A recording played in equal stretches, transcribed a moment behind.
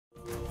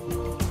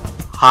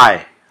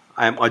Hi,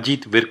 I am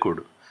Ajit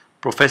Virkud,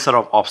 Professor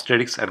of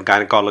Obstetrics and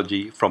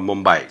Gynecology from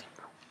Mumbai.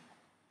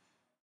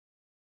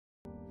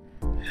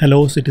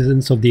 Hello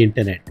citizens of the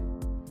internet.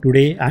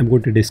 Today I am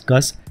going to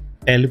discuss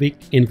pelvic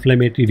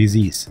inflammatory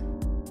disease.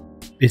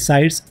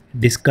 Besides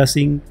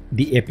discussing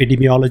the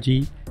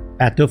epidemiology,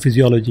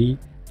 pathophysiology,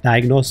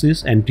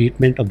 diagnosis and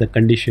treatment of the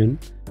condition,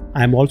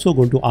 I am also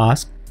going to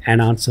ask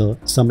and answer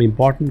some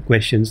important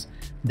questions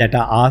that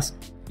are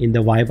asked in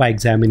the Viva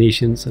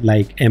examinations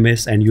like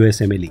MS and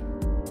USMLE.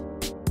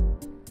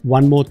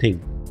 One more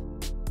thing.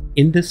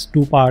 In this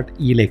two-part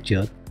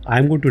e-lecture, I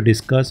am going to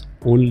discuss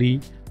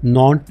only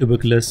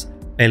non-tuberculous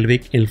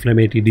pelvic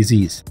inflammatory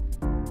disease.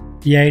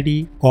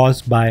 PID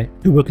caused by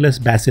tuberculous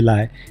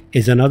bacilli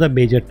is another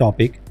major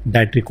topic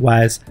that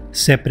requires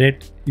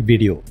separate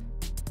video.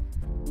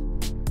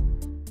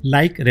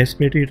 Like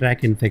respiratory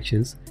tract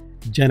infections,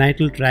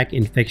 genital tract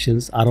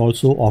infections are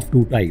also of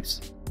two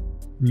types.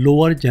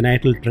 Lower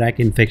genital tract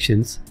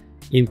infections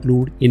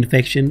include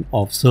infection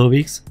of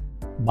cervix,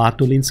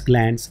 Bartholin's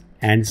glands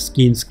and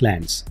Skene's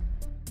glands.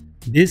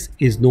 This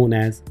is known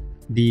as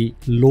the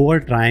lower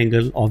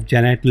triangle of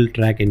genital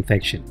tract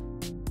infection.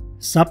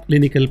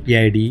 Subclinical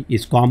PID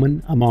is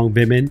common among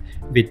women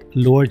with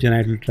lower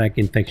genital tract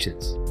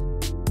infections.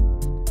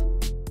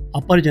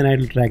 Upper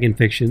genital tract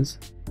infections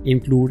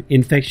include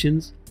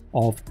infections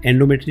of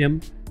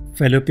endometrium,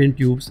 fallopian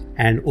tubes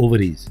and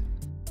ovaries.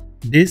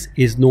 This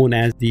is known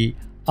as the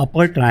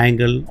upper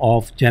triangle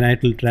of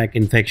genital tract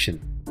infection.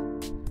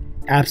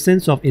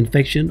 Absence of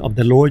infection of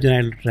the lower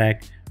genital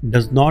tract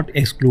does not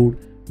exclude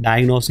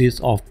diagnosis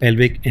of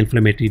pelvic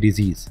inflammatory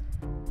disease.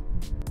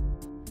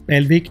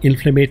 Pelvic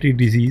inflammatory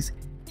disease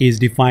is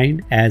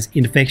defined as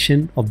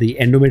infection of the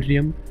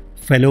endometrium,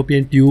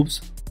 fallopian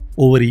tubes,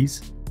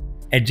 ovaries,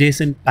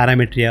 adjacent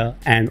parametria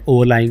and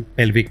overlying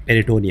pelvic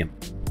peritoneum.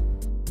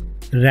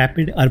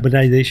 Rapid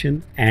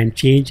urbanization and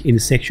change in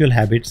sexual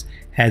habits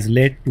has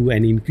led to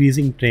an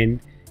increasing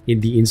trend in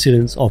the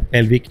incidence of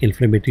pelvic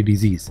inflammatory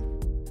disease.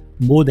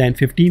 More than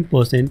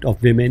 15%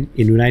 of women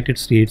in the United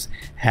States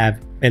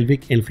have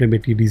pelvic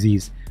inflammatory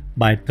disease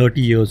by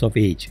 30 years of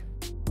age.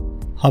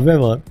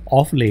 However,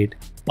 of late,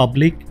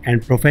 public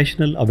and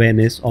professional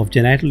awareness of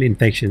genital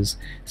infections,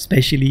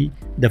 especially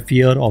the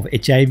fear of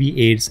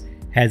HIV/AIDS,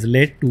 has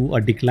led to a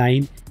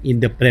decline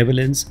in the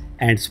prevalence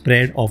and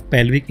spread of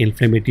pelvic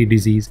inflammatory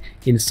disease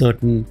in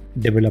certain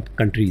developed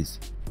countries.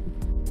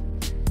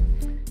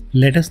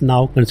 Let us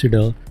now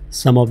consider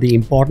some of the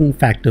important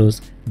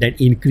factors that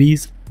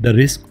increase the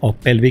risk of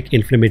pelvic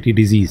inflammatory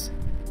disease.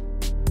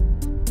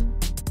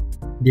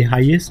 The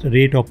highest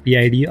rate of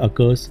PID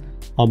occurs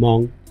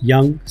among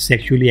young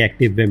sexually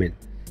active women,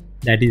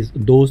 that is,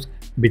 those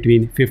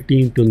between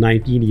 15 to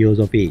 19 years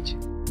of age.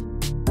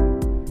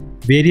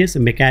 Various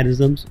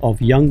mechanisms of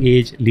young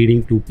age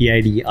leading to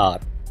PID are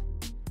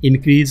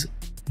increased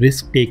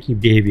risk-taking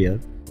behavior,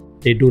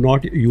 they do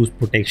not use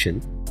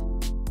protection,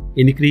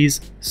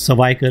 increased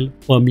cervical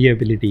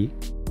permeability,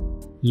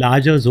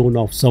 larger zone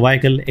of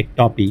cervical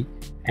ectopy,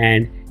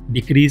 and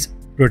decreased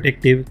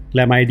protective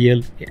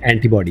chlamydial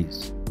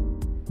antibodies.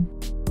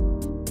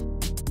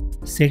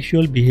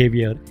 Sexual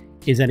behavior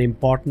is an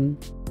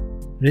important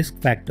risk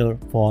factor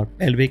for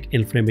pelvic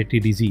inflammatory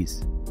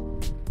disease.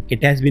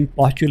 It has been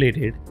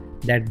postulated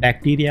that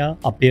bacteria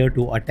appear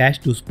to attach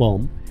to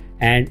sperm,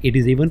 and it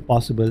is even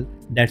possible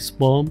that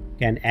sperm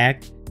can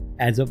act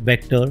as a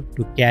vector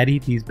to carry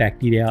these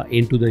bacteria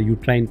into the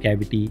uterine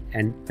cavity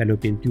and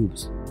fallopian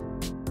tubes.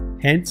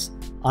 Hence,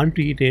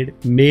 untreated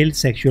male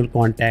sexual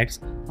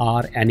contacts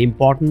are an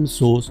important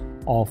source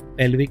of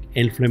pelvic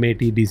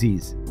inflammatory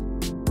disease.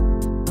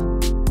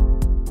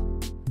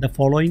 The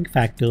following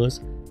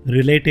factors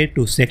related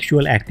to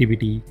sexual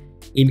activity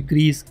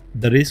increase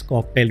the risk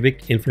of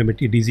pelvic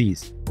inflammatory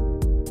disease.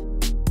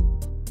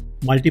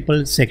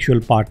 Multiple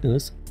sexual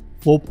partners,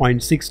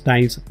 4.6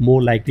 times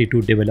more likely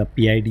to develop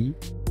PID.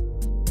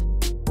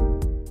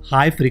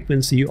 High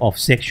frequency of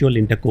sexual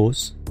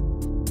intercourse.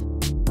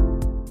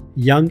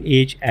 Young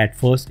age at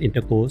first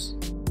intercourse,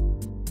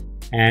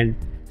 and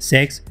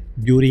sex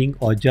during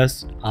or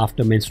just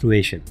after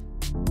menstruation.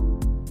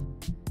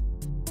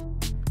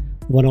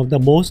 One of the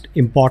most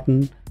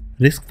important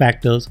risk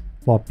factors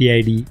for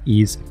PID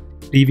is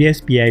previous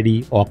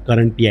PID or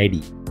current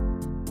PID.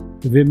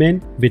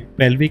 Women with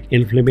pelvic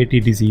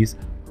inflammatory disease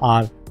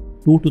are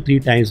 2 to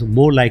 3 times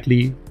more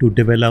likely to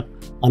develop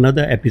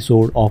another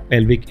episode of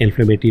pelvic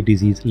inflammatory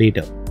disease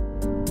later.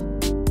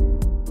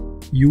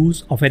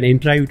 Use of an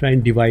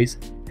intrauterine device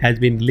has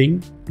been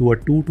linked to a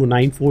 2 to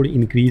 9-fold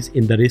increase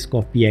in the risk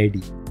of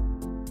PID.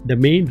 The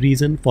main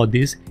reason for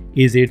this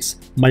is its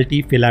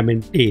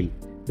multi-filament tail,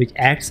 which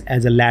acts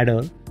as a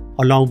ladder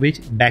along which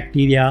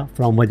bacteria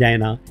from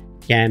vagina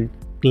can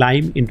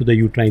climb into the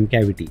uterine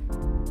cavity.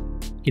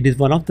 It is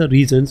one of the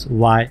reasons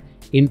why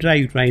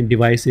intrauterine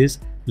devices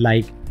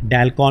like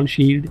Dalcon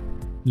Shield,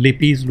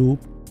 Lippes Loop,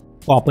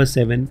 Copper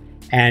 7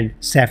 and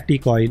Safety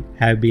Coil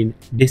have been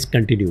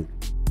discontinued.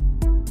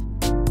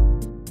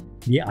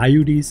 The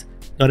IUDs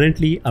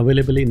currently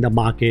available in the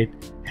market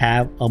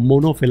have a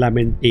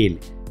monofilament tail,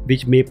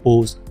 which may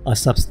pose a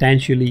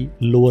substantially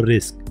lower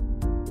risk.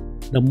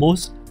 The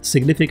most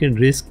significant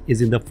risk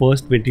is in the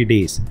first 20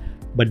 days,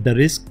 but the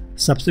risk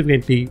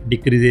subsequently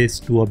decreases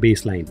to a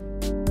baseline.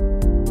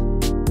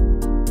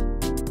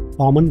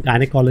 Common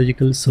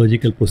gynecological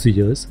surgical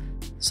procedures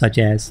such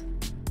as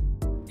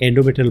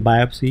endometrial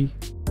biopsy,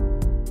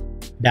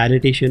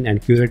 dilatation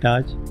and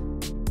curettage,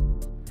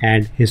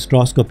 and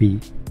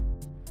hysteroscopy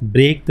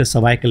break the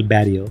cervical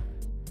barrier,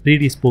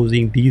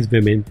 predisposing these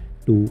women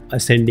to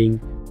ascending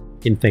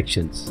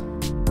infections.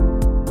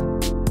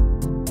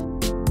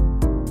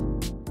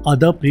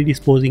 Other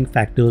predisposing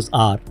factors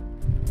are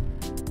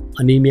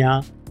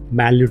anemia,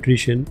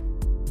 malnutrition,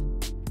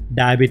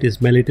 diabetes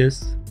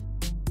mellitus,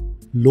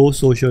 low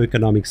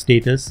socioeconomic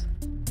status,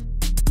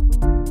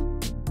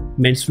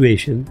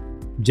 menstruation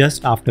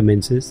just after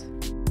menses,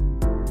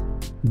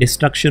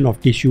 destruction of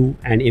tissue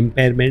and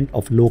impairment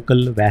of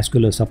local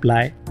vascular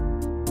supply,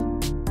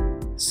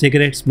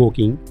 cigarette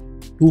smoking,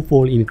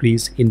 twofold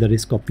increase in the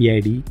risk of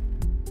PID,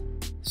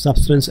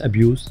 substance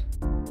abuse,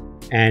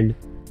 and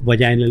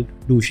vaginal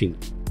douching.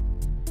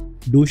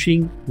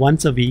 Douching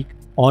once a week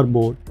or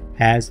more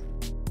has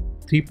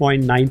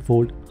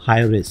 3.9-fold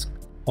higher risk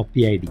of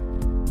PID.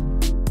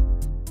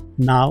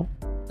 Now,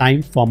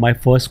 time for my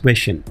first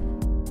question.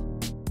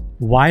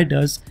 Why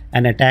does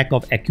an attack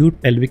of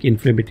acute pelvic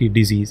inflammatory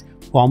disease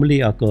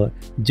commonly occur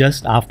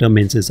just after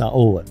menses are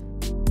over?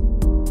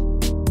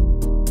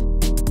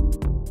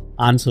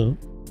 Answer: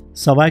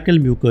 cervical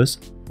mucus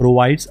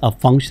provides a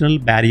functional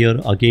barrier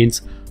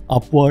against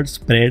upward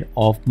spread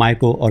of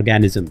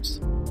microorganisms.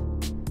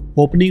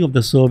 Opening of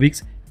the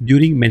cervix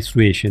during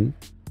menstruation,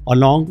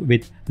 along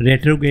with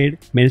retrograde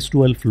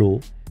menstrual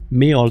flow,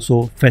 may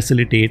also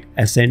facilitate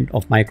ascent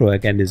of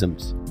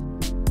microorganisms.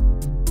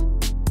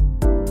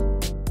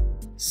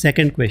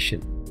 Second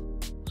question: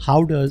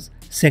 how does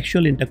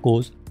sexual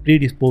intercourse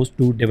predispose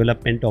to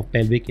development of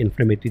pelvic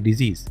inflammatory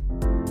disease?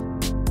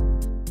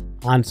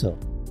 Answer: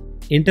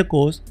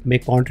 intercourse may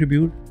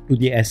contribute to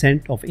the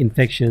ascent of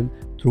infection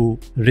through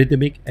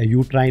rhythmic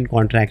uterine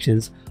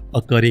contractions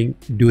occurring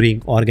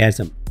during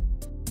orgasm.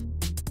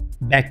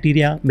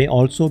 Bacteria may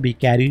also be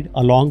carried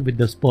along with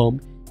the sperm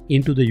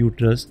into the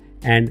uterus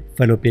and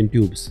fallopian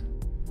tubes.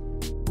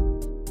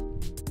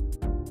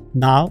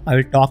 Now I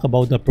will talk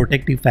about the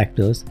protective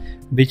factors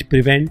which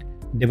prevent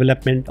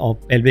development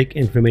of pelvic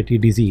inflammatory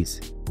disease.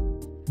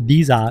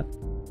 These are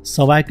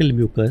cervical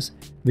mucus,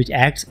 which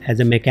acts as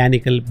a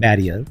mechanical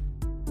barrier,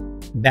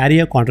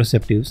 barrier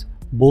contraceptives,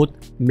 both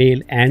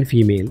male and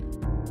female,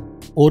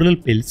 oral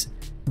pills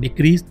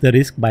decrease the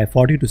risk by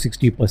 40 to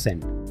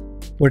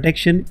 60%.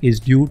 Protection is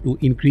due to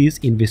increase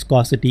in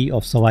viscosity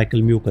of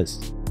cervical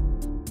mucus.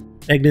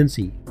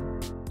 Pregnancy.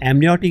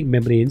 Amniotic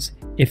membranes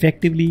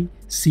effectively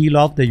seal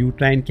off the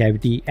uterine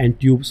cavity and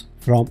tubes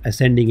from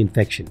ascending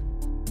infection.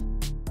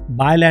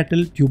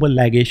 Bilateral tubal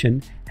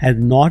ligation has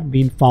not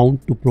been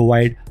found to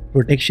provide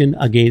protection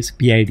against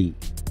PID.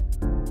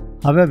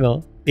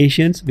 However,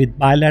 patients with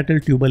bilateral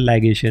tubal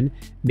ligation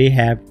may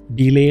have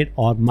delayed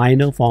or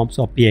minor forms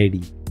of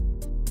PID.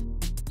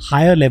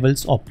 Higher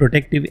levels of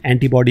protective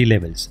antibody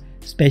levels,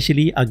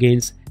 especially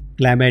against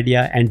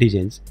chlamydia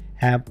antigens,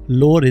 have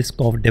low risk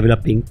of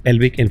developing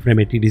pelvic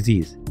inflammatory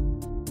disease.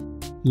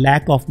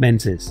 Lack of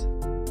menses.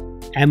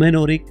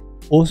 Amenorrheic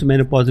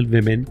postmenopausal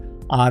women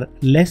are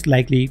less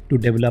likely to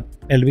develop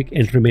pelvic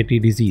inflammatory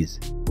disease.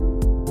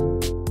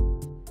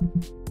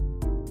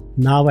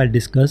 Now I'll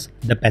discuss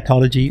the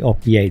pathology of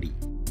PID.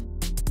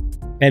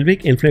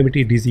 Pelvic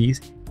inflammatory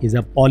disease is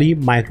a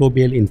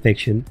polymicrobial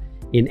infection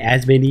in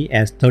as many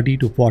as 30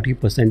 to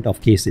 40%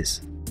 of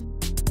cases.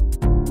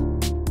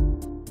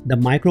 The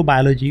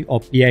microbiology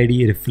of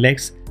PID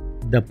reflects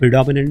the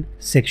predominant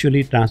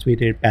sexually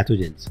transmitted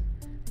pathogens.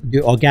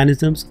 The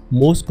organisms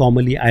most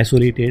commonly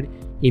isolated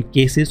in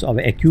cases of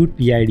acute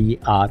PID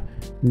are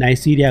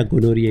Neisseria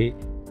gonorrhoeae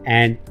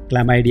and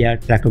Chlamydia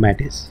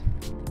trachomatis.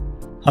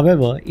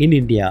 However, in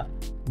India,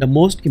 the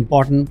most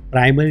important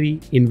primary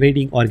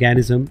invading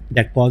organism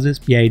that causes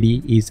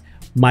PID is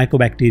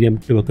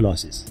Mycobacterium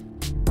tuberculosis.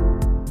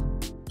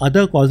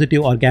 Other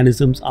causative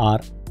organisms are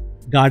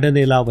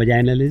Gardnerella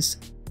vaginalis,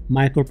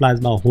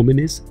 Mycoplasma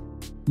hominis,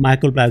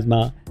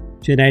 Mycoplasma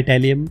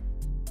genitalium,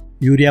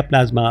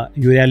 Ureaplasma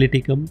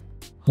urealyticum,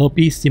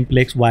 Herpes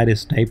simplex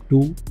virus type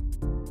 2,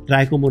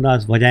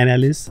 Trichomonas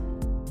vaginalis,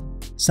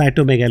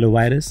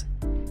 Cytomegalovirus,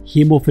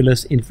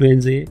 Haemophilus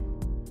influenzae,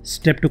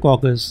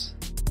 Streptococcus,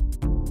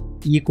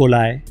 E.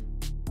 coli,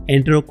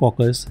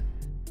 Enterococcus,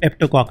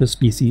 Peptococcus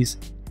species,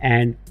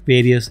 and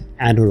various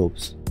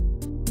anaerobes.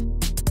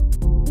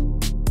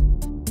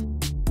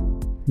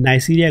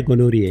 Neisseria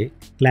gonorrhoeae,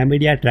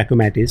 Chlamydia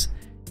trachomatis,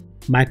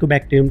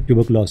 Mycobacterium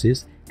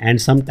tuberculosis,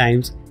 and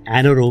sometimes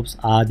anaerobes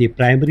are the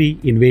primary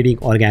invading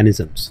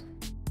organisms.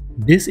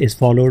 This is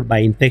followed by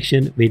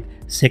infection with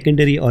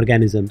secondary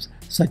organisms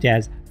such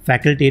as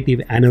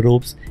facultative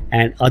anaerobes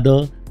and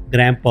other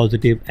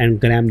gram-positive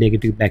and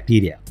gram-negative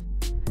bacteria.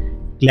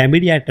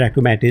 Chlamydia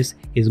trachomatis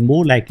is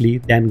more likely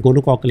than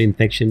gonococcal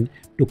infection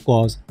to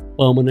cause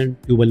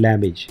permanent tubal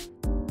damage.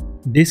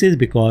 This is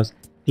because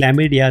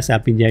chlamydia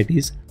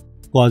salpingitis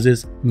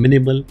causes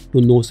minimal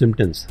to no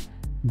symptoms.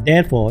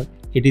 Therefore,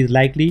 it is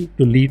likely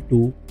to lead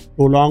to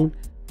prolonged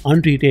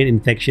untreated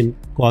infection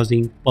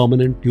causing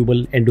permanent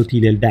tubal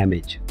endothelial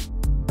damage.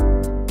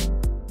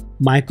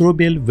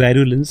 Microbial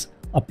virulence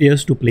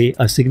appears to play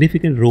a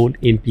significant role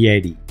in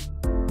PID.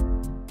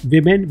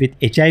 Women with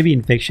HIV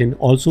infection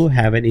also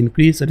have an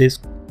increased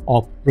risk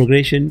of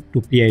progression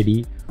to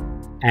PID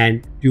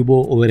and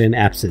tubo-ovarian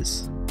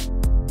abscess.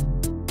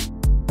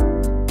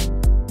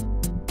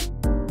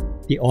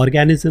 The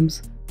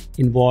organisms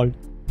involved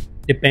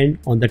depend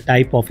on the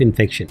type of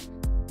infection.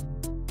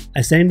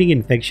 Ascending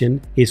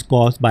infection is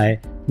caused by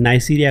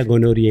Neisseria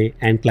gonorrhoeae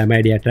and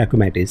Chlamydia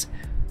trachomatis,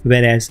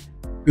 whereas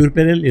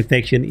puerperal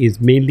infection is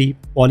mainly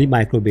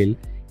polymicrobial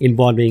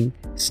involving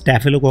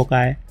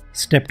Staphylococci,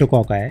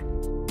 Streptococci,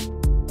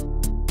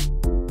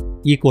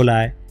 E.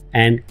 coli,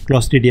 and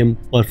Clostridium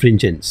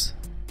perfringens.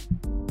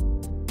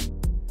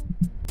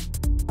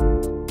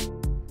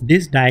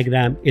 This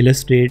diagram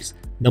illustrates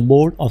the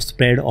mode of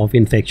spread of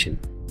infection.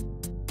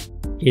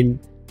 In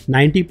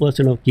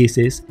 90% of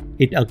cases,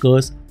 it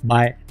occurs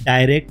by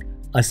direct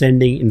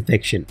ascending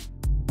infection.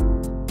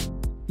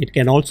 It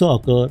can also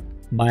occur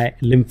by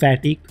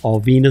lymphatic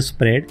or venous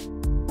spread,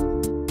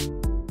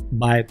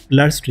 by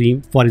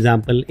bloodstream, for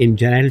example in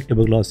genital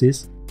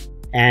tuberculosis,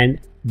 and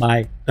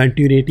by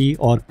continuity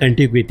or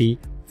contiguity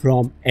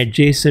from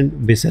adjacent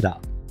viscera,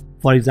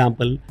 for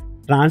example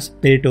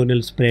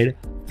transperitoneal spread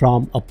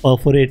from a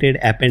perforated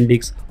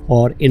appendix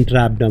or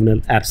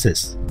intra-abdominal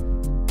abscess.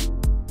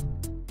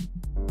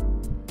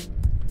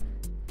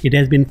 It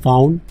has been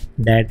found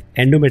that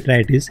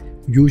endometritis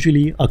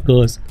usually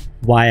occurs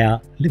via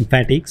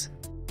lymphatics,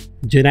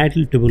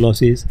 genital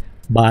tuberculosis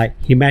by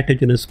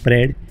hematogenous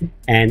spread,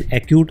 and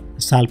acute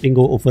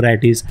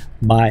salpingo-ophtheritis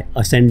by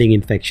ascending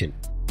infection.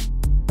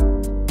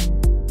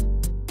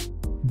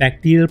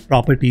 Bacterial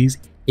properties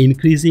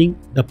increasing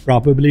the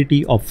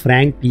probability of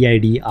frank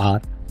PID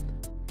are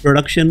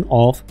production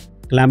of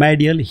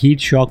chlamydial heat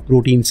shock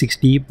protein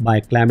 60 by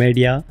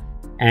chlamydia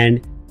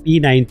and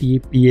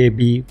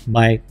P90PAB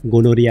by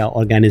gonorrhea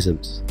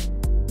organisms.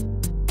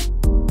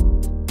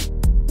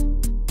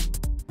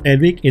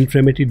 Pelvic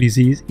inflammatory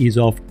disease is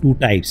of two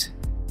types.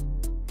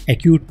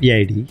 Acute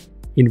PID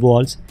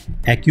involves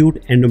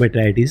acute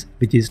endometritis,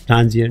 which is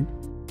transient,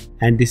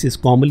 and this is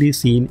commonly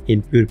seen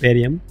in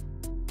puerperium.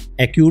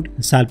 Acute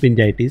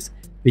salpingitis,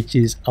 which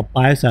is a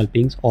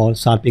pyosalpinx or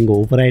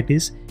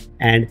salpingo-ophtheritis,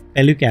 and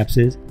pelvic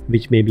abscess,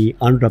 which may be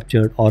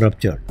unruptured or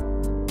ruptured.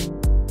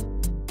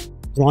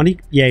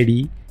 Chronic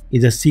PID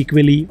is a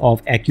sequelae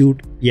of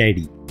acute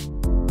PID.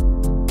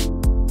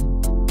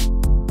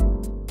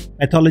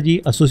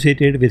 Pathology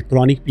associated with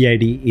chronic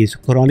PID is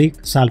chronic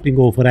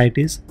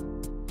salpingo-ophtheritis,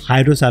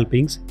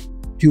 Hydrosalpinx,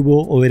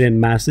 tubo-ovarian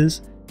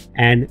masses,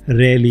 and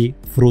rarely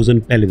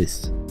frozen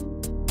pelvis.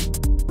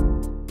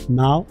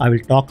 Now I will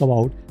talk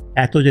about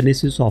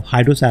pathogenesis of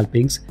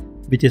Hydrosalpinx,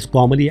 which is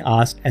commonly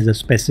asked as a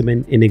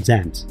specimen in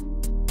exams.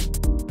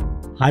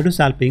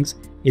 Hydrosalpinx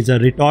is a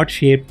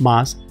retort-shaped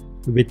mass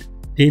with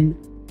thin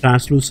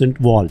translucent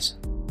walls.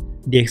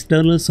 The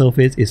external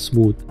surface is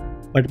smooth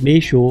but may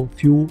show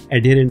few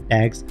adherent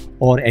tags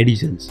or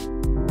adhesions.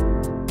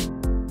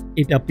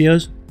 It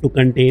appears to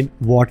contain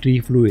watery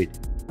fluid.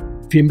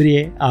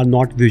 Fimbriae are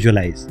not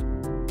visualized.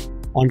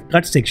 On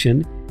cut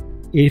section,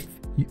 if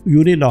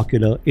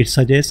unilocular, it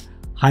suggests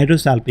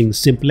Hydrosalpinx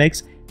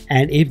simplex,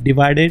 and if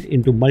divided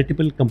into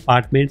multiple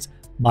compartments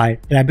by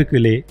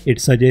trabeculae, it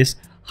suggests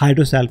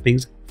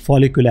Hydrosalpinx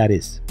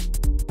follicularis.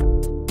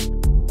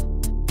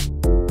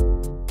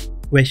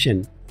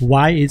 Question: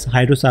 why is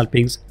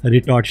Hydrosalpinx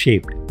retort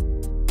shaped?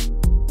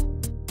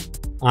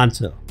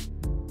 Answer: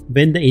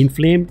 when the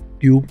inflamed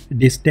tube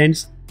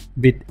distends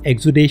with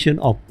exudation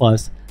of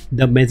pus,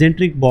 the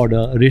mesenteric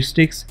border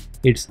restricts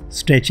its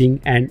stretching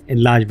and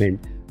enlargement,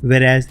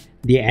 whereas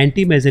the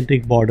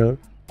antimesenteric border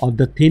of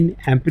the thin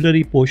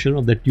ampullary portion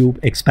of the tube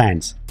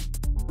expands.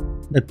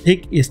 The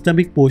thick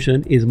ischemic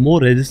portion is more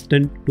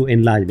resistant to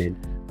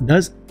enlargement,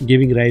 thus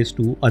giving rise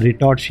to a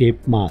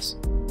retort-shaped mass.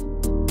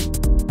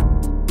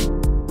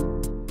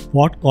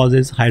 What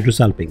causes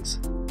Hydrosalpinx?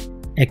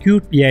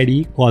 Acute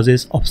PID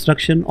causes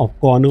obstruction of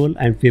corneal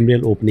and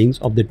femoral openings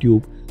of the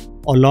tube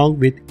along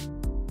with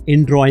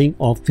indrawing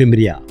of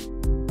fimbria.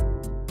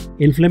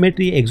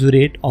 Inflammatory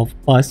exudate of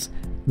pus,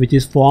 which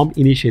is formed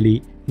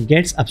initially,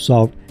 gets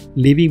absorbed,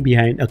 leaving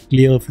behind a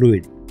clear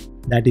fluid,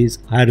 that is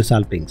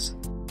Hydrosalpinx.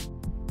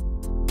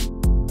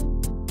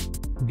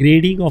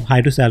 Grading of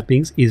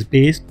Hydrosalpinx is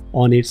based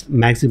on its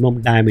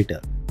maximum diameter.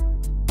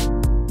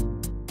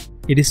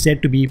 It is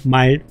said to be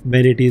mild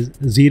when it is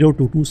 0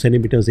 to 2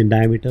 cm in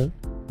diameter,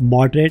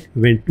 moderate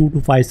when 2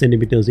 to 5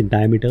 cm in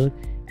diameter,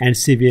 and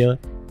severe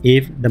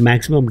if the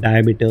maximum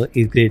diameter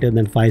is greater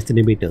than 5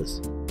 cm.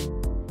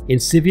 In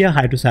severe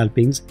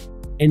Hydrosalpinx,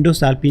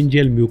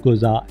 endosalpingeal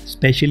mucosa,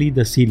 especially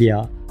the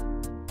cilia,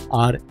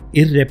 are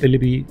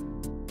irreparably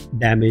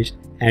damaged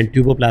and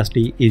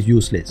tuboplasty is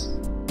useless.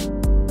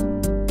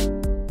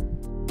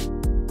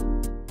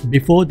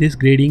 Before this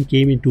grading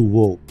came into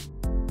vogue,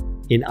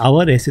 In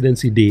our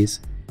residency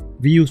days,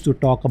 we used to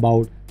talk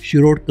about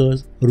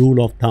Shirodkar's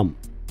rule of thumb.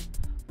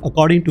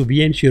 According to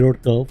V.N.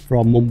 Shirodkar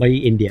from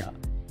Mumbai, India,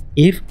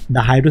 if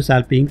the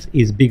hydrosalpinx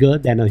is bigger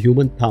than a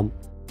human thumb,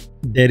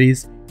 there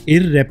is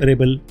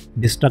irreparable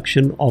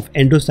destruction of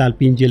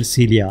endosalpingeal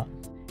cilia,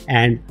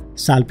 and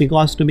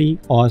salpingostomy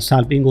or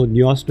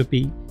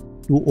salpingoneostropy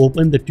to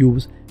open the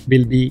tubes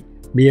will be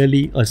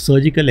merely a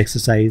surgical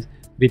exercise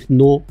with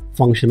no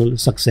functional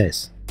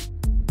success.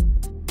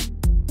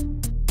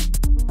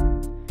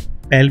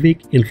 Pelvic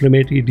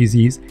inflammatory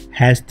disease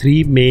has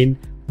three main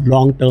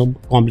long-term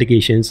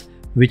complications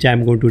which I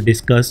am going to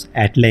discuss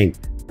at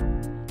length.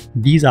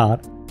 These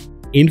are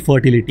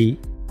infertility,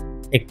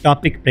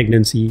 ectopic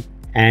pregnancy,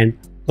 and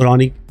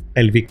chronic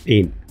pelvic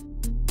pain.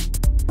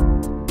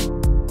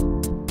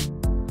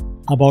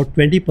 About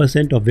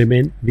 20% of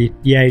women with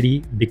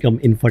PID become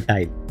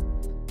infertile.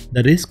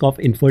 The risk of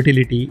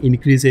infertility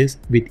increases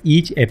with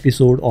each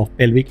episode of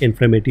pelvic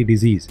inflammatory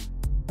disease.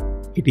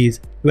 It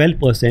is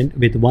 12%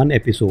 with one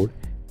episode,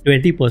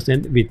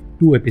 20% with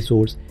two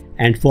episodes,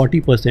 and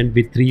 40%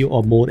 with three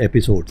or more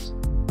episodes.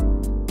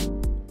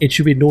 It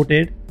should be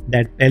noted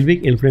that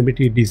pelvic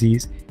inflammatory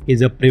disease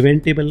is a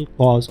preventable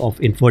cause of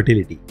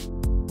infertility.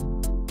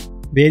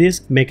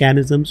 Various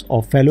mechanisms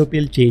of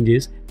fallopian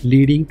changes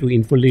leading to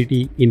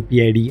infertility in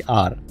PID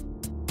are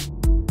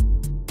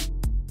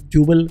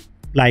tubal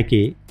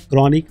plicae,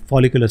 chronic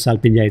follicular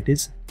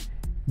salpingitis,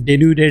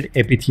 denuded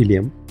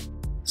epithelium,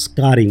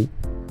 scarring,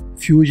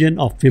 fusion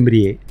of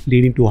fimbriae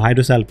leading to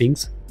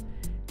hydrosalpinx,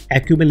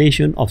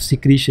 accumulation of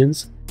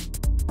secretions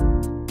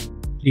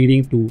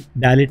leading to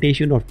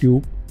dilatation of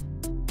tube,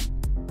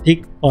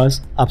 thick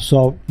pus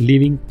absorbed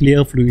leaving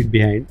clear fluid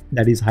behind,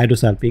 that is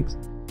hydrosalpinx,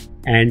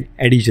 and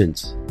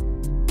adhesions.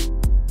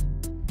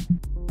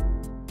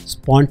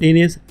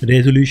 Spontaneous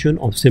resolution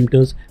of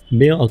symptoms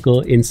may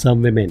occur in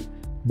some women,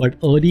 but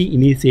early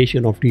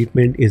initiation of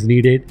treatment is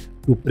needed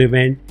to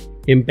prevent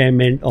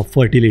impairment of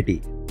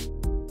fertility.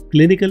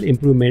 Clinical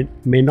improvement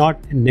may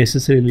not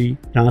necessarily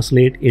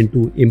translate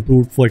into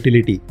improved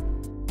fertility.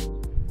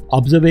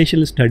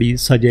 Observational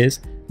studies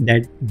suggest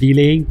that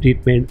delaying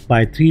treatment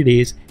by 3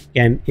 days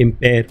can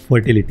impair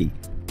fertility.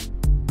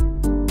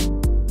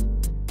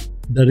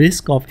 The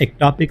risk of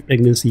ectopic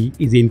pregnancy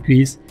is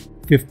increased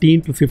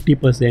 15 to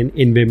 50%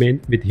 in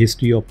women with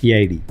history of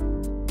PID.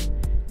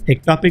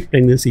 Ectopic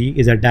pregnancy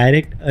is a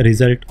direct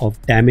result of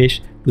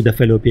damage to the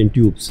fallopian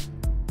tubes.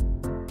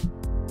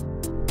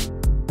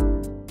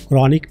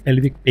 Chronic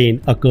pelvic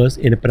pain occurs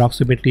in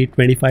approximately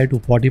 25 to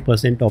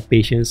 40% of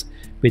patients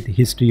with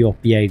history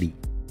of PID.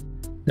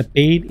 The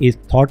pain is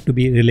thought to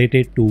be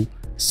related to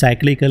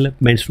cyclical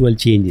menstrual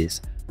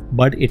changes,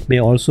 but it may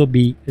also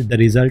be the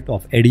result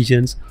of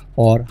adhesions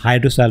or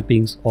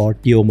hydrosalpinx or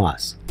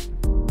teomas.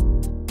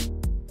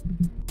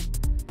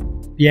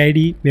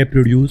 PID may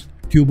produce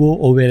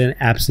tubo-ovarian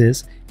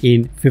abscess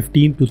in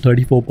 15 to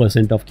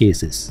 34% of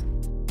cases.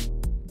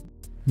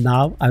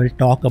 Now I will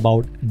talk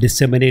about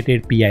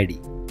disseminated PID.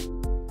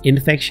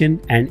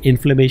 Infection and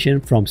inflammation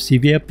from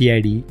severe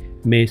PID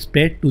may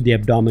spread to the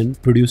abdomen,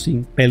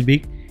 producing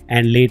pelvic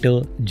and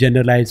later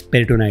generalized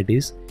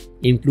peritonitis,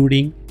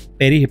 including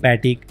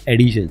perihepatic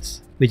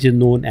adhesions, which is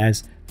known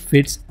as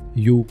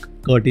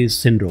Fitz-Hugh-Curtis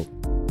syndrome.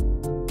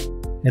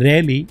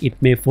 Rarely, it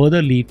may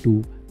further lead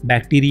to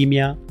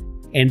bacteremia,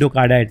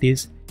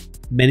 endocarditis,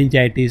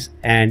 meningitis,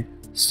 and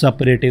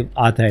suppurative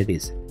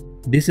arthritis.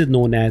 This is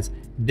known as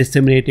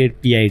disseminated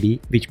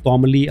PID, which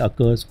commonly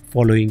occurs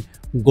following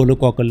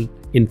gonococcal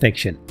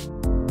infection.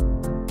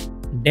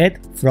 Death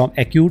from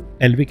acute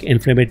pelvic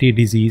inflammatory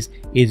disease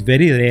is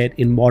very rare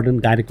in modern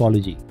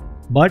gynecology,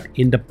 but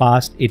in the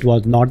past it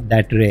was not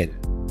that rare.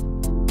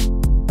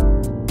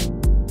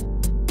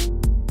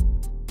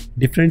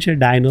 Differential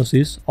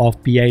diagnosis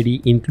of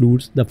PID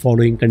includes the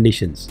following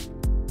conditions: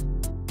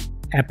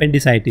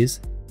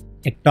 appendicitis,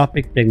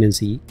 ectopic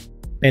pregnancy,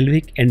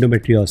 pelvic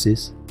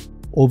endometriosis,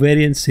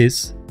 ovarian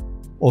cysts,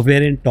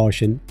 ovarian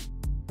torsion,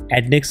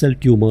 adnexal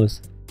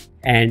tumors,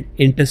 and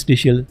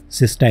interstitial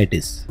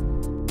cystitis.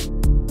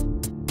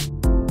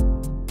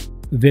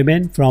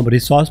 Women from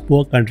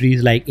resource-poor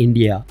countries like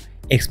India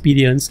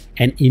experience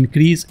an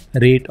increased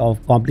rate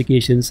of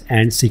complications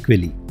and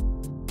sequelae.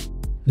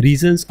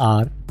 Reasons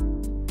are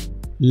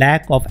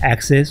lack of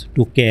access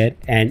to care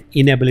and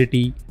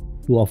inability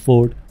to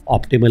afford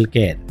optimal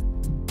care.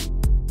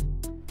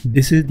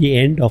 This is the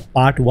end of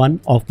part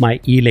 1 of my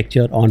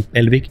e-lecture on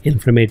pelvic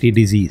inflammatory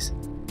disease.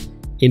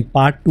 In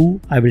part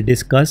 2, I will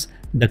discuss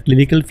the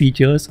clinical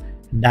features,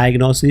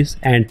 diagnosis,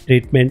 and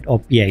treatment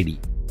of PID.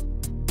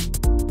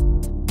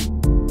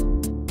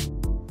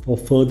 For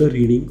further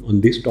reading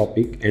on this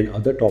topic and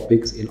other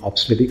topics in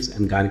obstetrics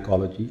and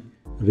gynecology,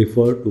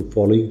 refer to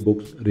following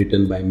books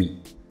written by me.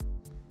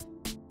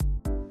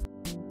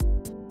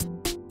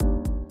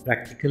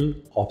 Practical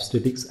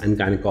Obstetrics and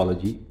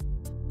Gynecology,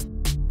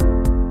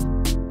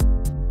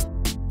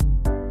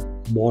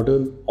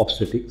 Modern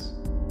Obstetrics,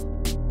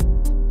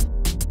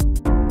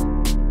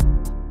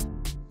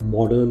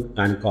 Modern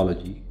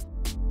Gynecology,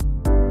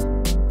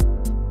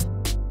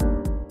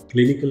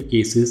 Clinical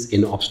cases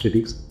in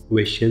obstetrics,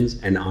 questions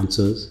and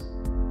answers.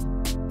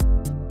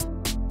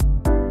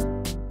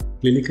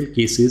 Clinical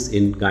cases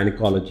in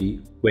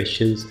gynecology,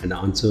 questions and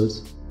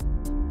answers.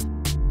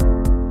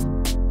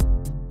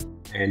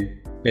 And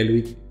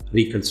pelvic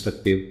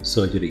reconstructive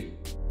surgery.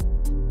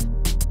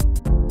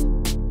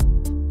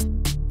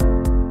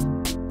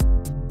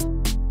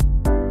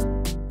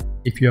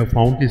 If you have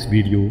found this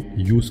video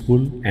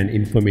useful and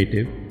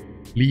informative,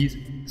 please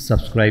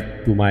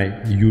subscribe to my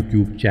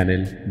YouTube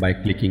channel by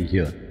clicking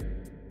here.